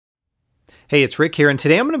Hey, it's Rick here, and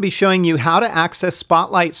today I'm going to be showing you how to access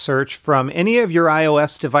Spotlight Search from any of your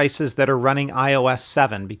iOS devices that are running iOS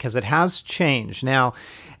 7, because it has changed. Now,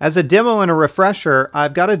 as a demo and a refresher,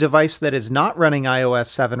 I've got a device that is not running iOS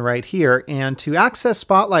 7 right here, and to access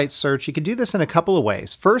Spotlight Search, you can do this in a couple of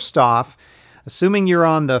ways. First off, assuming you're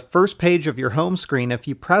on the first page of your home screen, if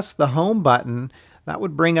you press the home button, that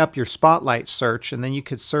would bring up your Spotlight search, and then you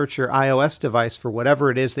could search your iOS device for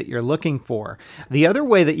whatever it is that you're looking for. The other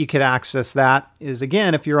way that you could access that is,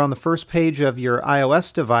 again, if you're on the first page of your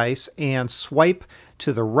iOS device and swipe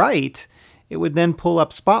to the right, it would then pull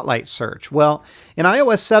up Spotlight Search. Well, in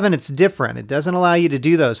iOS 7, it's different. It doesn't allow you to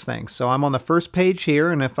do those things. So I'm on the first page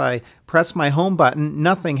here, and if I press my home button,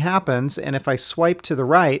 nothing happens. And if I swipe to the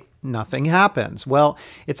right, nothing happens. Well,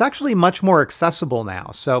 it's actually much more accessible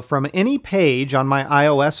now. So from any page on my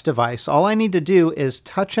iOS device, all I need to do is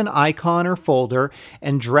touch an icon or folder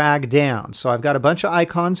and drag down. So I've got a bunch of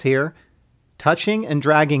icons here. Touching and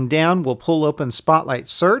dragging down will pull open Spotlight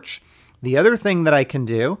Search. The other thing that I can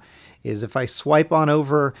do is if I swipe on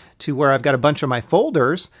over to where I've got a bunch of my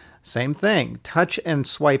folders, same thing, touch and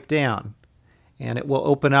swipe down, and it will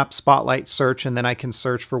open up Spotlight Search, and then I can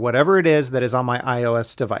search for whatever it is that is on my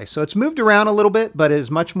iOS device. So it's moved around a little bit, but is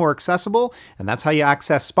much more accessible, and that's how you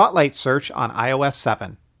access Spotlight Search on iOS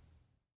 7.